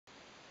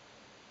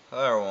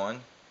Hello everyone,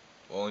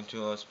 welcome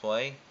to Let's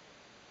Play,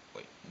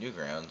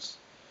 Newgrounds.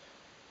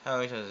 How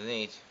many times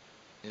eight?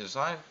 It's a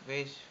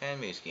Sonic-based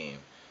fan-based game.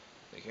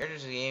 The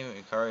characters of the game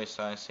encourage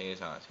Sonic Sega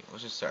Taunting.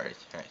 Let's just start it.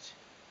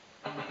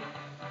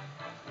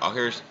 Alright.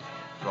 Here's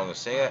from the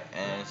Sega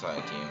and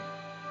Sonic team.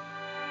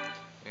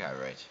 We got it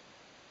right.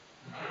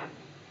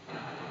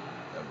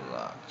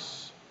 Double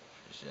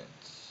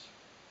presents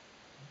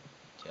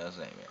Tails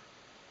Nightmare.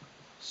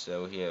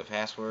 So we have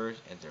password,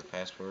 enter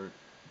password,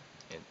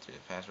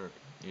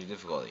 new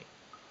difficulty.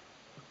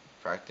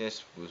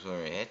 Practice, boost when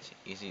you hit,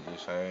 easy,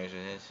 boost fire range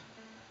when hit,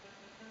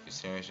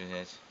 boost range when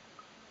hit,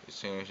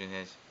 boost range when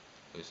hit,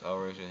 boost all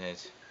range when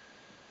hit,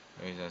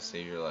 range that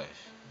save your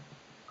life.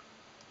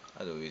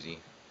 I'll do easy.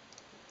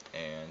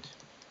 And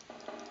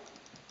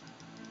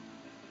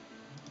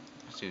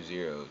let's do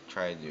 0,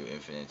 try to do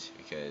infinite,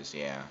 because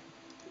yeah.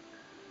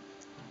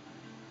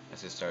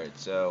 Let's get started.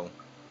 So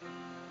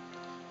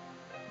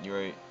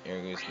you're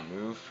going to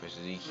move, press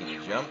the Z key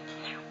to jump.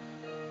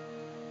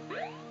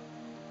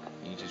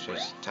 You just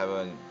press tab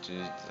on to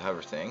the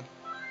hover thing.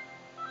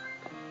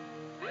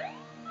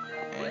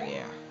 And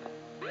yeah.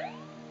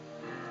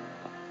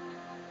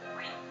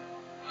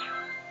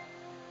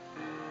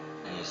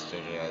 You just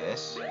take it out of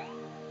this.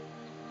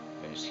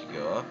 And just keep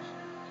go up.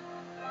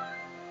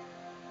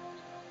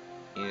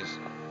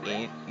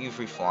 You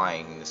free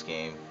flying in this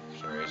game for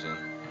some reason.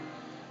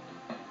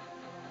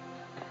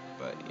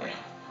 But yeah.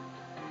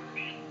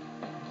 You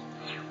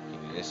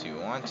can do this if you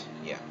want.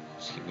 Yeah.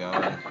 Just keep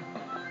going.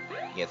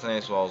 Yeah, it's not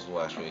as well as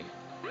last week.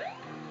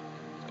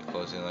 So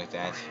close in like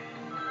that.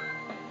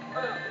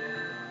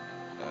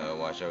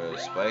 Watch over the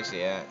spikes.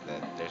 Yeah,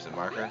 there's the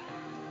marker.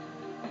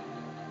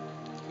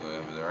 Go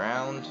up and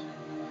around.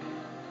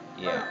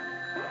 Yeah.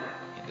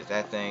 Hit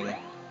that thing.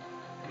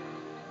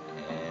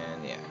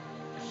 And yeah.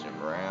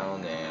 Jump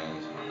around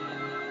and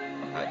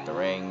hit the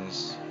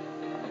rings.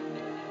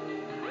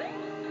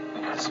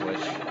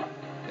 Switch.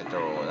 Get the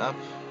rolling up.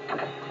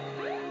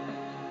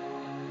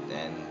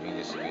 Then we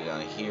just go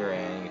down here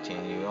and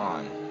continue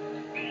on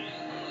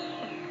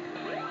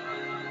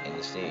in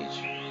the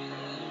stage.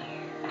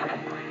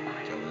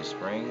 Jump in the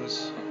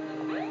springs.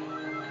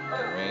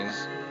 The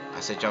rings. I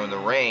said jump in the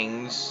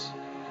rings,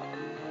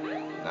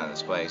 not the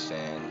spikes.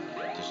 And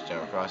just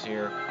jump across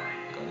here.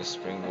 Go in the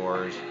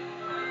springboard.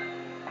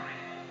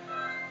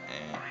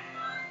 And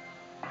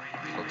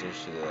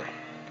filters to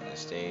the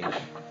stage.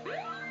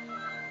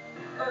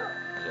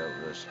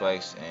 There's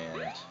spikes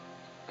and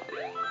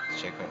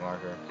checkpoint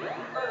marker.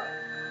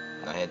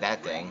 Not hit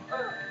that thing.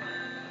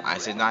 I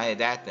said not hit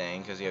that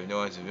thing because you have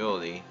no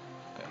invincibility.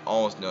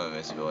 Almost no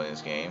invincibility in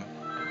this game.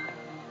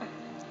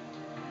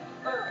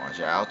 Watch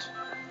out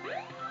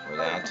for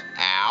that.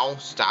 Ow!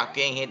 Stop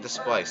getting hit the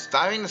spikes.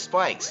 Stop hitting the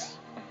spikes!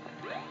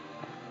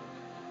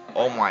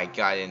 Oh my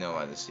god, I didn't know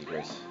about the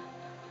secret.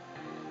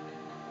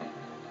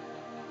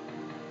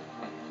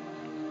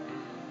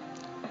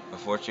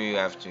 Unfortunately, you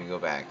have to go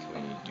back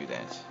when you do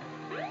that.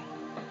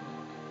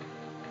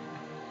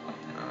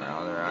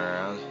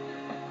 Around.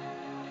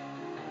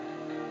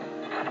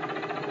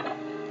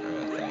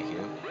 Alright, thank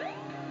you.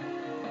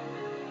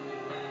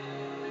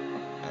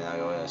 And now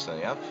go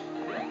suddenly up.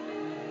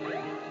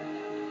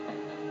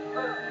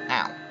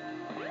 Ow.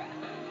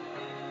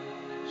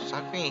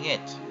 Stop being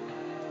hit.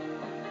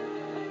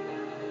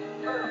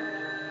 Okay,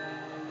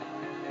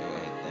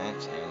 hit that,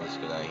 and let's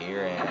go down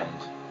here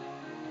and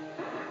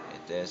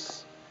hit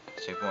this.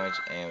 Checkpoint,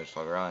 and we'll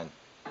fuck around.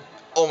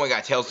 Oh my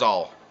god, Tails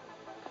doll!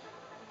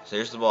 So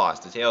here's the boss,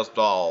 the Tails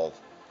doll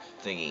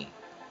thingy.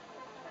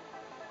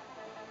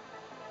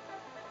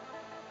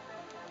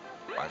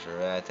 Watch for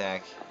that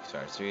attack.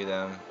 Start 3 of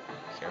them.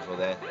 Careful of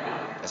that.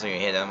 That's when you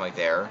hit them, like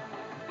there.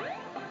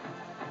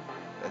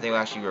 That thing will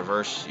actually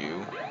reverse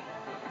you.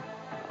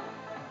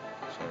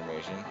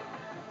 Information.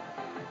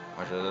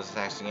 Watch for those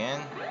attacks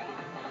again.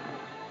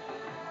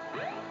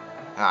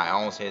 Ah, I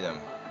almost hit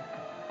him.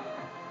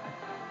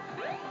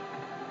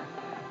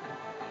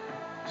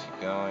 Keep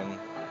going.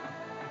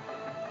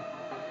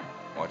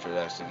 Watch for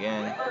attacks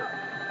again.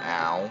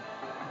 Ow.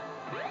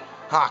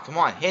 Ha, come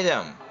on, hit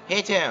him!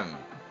 Hit him!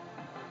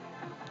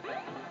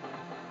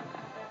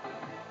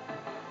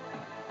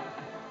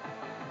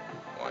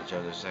 Watch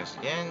out, those attacks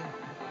again.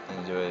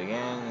 And do it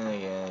again, and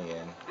again, and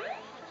again.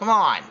 Come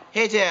on!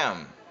 Hit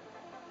him!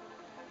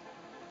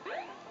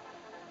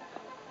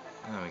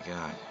 Oh my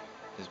god.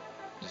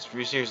 Just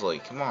seriously,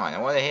 come on, I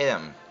want to hit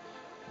him.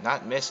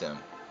 Not miss him.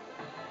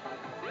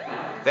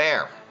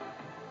 There!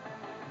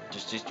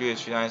 Just do this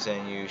a few times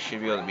and you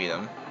should be able to beat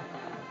him.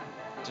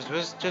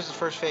 Just the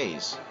first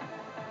phase.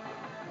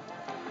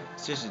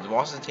 Seriously, the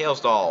boss is a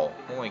Tails doll.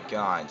 Oh my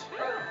god.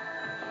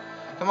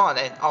 Come on,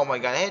 oh my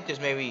god, I hit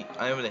just maybe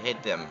unable to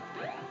hit them.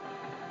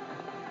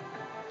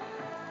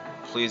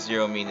 Please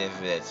 0 mean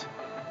infinite.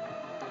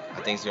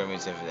 I think 0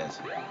 means infinite.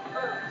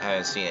 I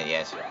haven't seen it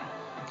yet.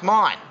 Come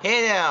on,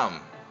 hit him!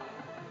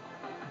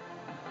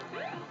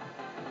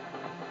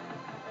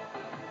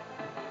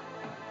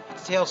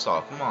 It's Tails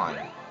doll, come on.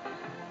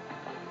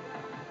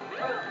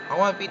 I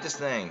want to beat this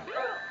thing.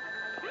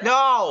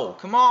 No!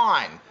 Come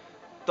on!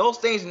 Those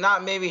things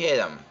not maybe hit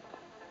him.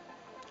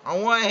 I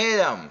want to hit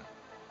him.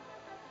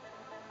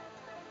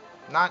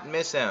 Not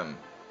miss him.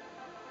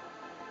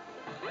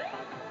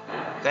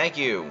 Thank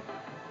you.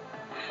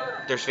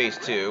 There's phase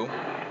 2.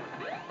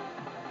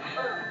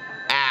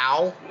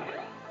 Ow.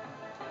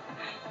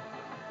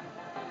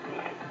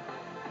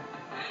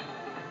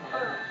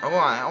 Come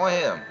on, I want to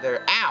hit him.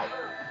 There. Ow.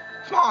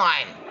 Come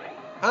on.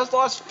 I just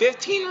lost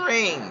 15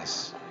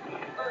 rings.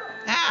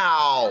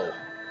 Ow.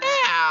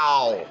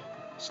 Ow.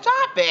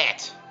 Stop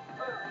it.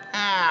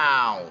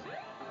 Ow.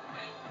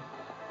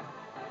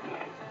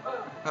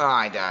 Oh,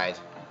 I died.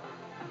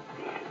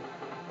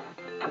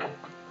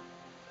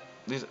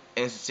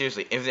 And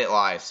seriously, infinite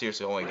lives.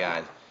 Seriously, oh my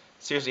god.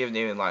 Seriously,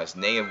 infinite lives.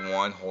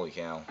 -1. Holy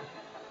cow.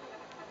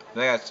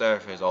 Then I got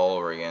started phase all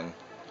over again.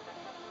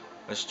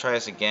 Let's try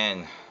this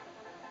again.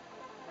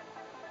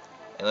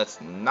 And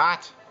let's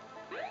not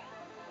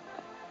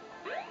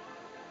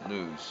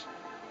lose.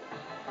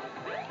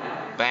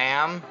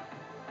 Bam.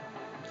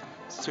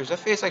 Seriously,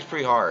 that face like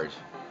pretty hard.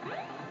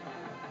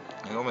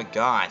 Like, oh my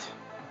god.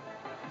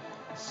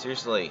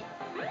 Seriously.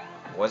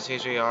 What's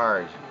face really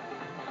hard?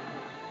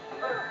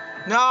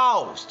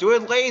 No!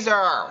 Stupid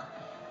laser!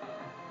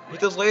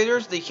 With those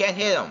lasers, they can't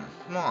hit them.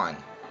 Come on.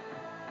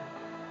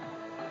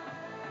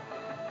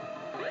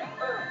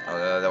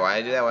 Oh,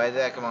 why did I do that? Why did I do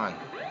that? Come on.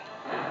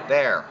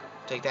 There.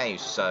 Take that, you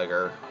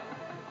sucker.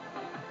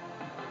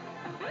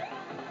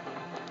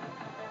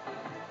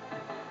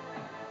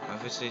 I'm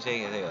officially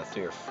taking, I think, like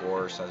 3 or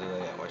 4 or something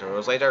like that. Watch out for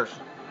those lasers.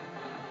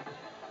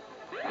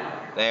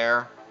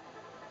 There.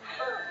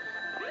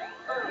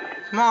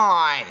 Come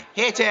on!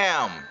 Hit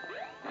him!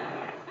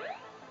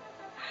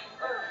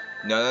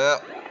 No.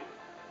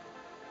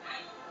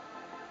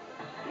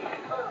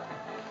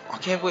 I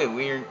can't believe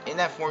when you're in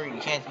that form,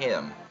 you can't hit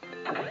him.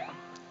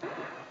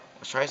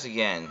 Let's try this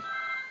again.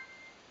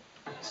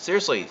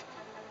 Seriously.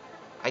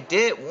 I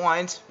did it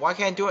once. Why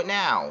can't I do it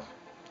now?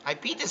 I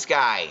beat this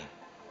guy.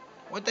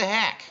 What the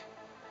heck?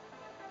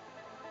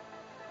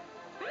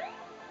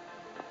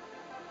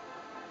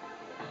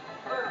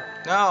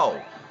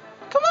 No.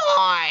 Come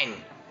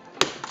on!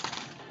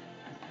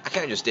 I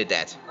kinda just did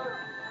that.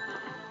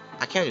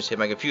 I kinda just hit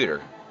my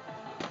computer.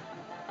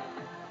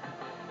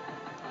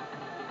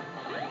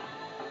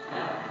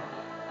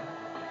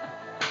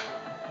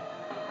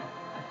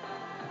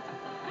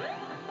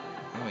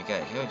 Oh my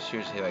god, I kinda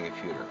seriously hit my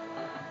computer.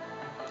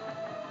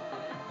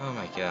 Oh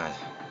my god.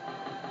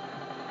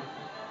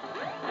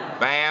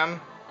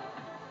 Bam!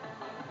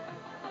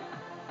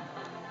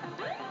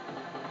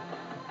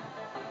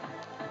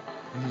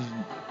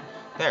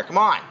 There, come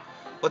on!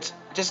 Let's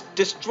just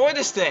destroy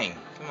this thing!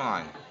 Come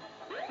on.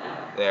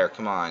 There,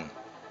 come on.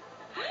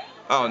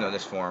 Oh no,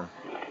 this form.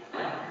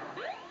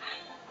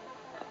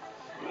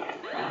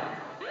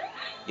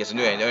 Yes, I'm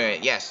doing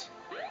it, yes!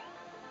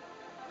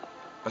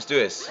 Let's do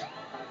this.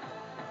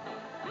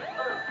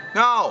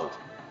 No!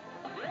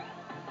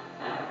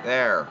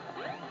 There.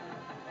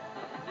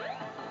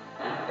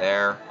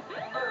 There.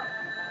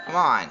 Come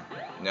on.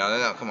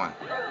 No, come on.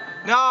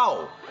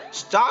 No!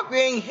 Stop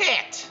being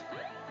hit!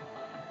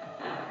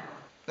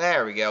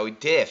 There we go, we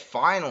did it,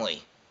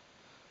 finally.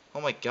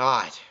 Oh my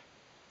god.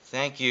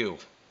 Thank you.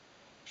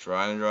 Let's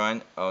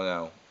run. Oh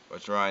no.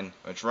 Let's run.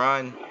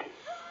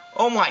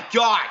 Oh my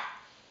god!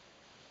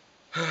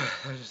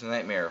 That was just a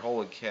nightmare.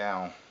 Holy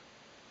cow.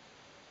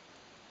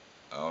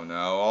 Oh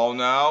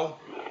no.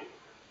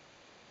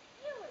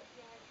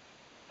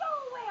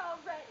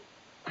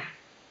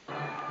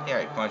 Yeah,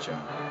 I punch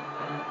him.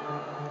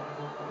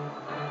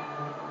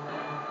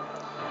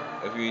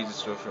 If you use the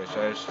sword for a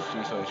charge,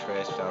 shoot so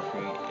fast, stop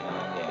free,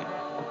 and yeah.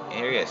 And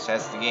here it is,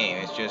 that's the game.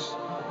 It's just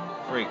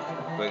freak.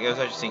 But it was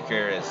actually seen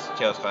here as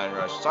Tails Cloud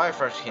Rush. Sorry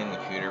for actually hitting the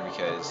computer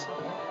because,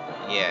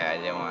 yeah, I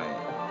didn't want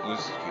to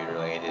lose the computer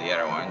like I did the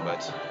other one,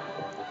 but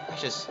I'm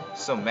just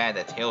so mad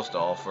that Tails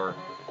doll for,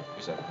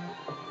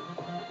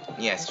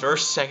 yes,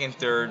 first, second,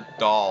 third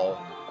doll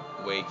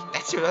week.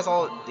 That's it, that's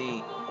all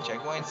the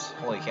checkpoints?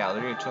 Holy cow,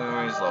 they're doing 20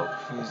 rings low.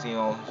 Who's the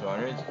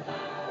 200?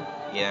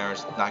 Yeah,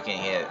 they're not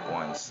getting hit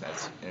once.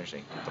 That's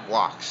interesting. The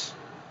blocks.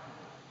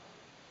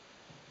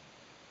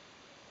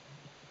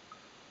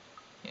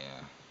 Yeah.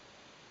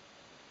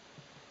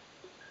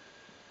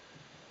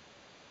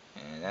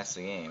 And that's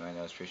the game. I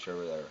know it's pretty sure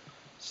whatever.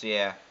 So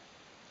yeah,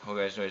 hope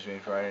you guys enjoyed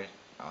this Friday.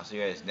 I'll see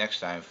you guys next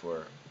time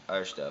for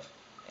other stuff.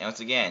 And once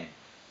again,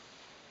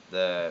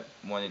 the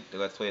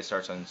Let's Play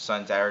starts on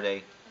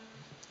Saturday.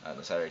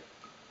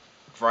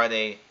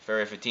 Friday,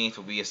 February 15th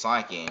will be a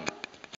Sonic game.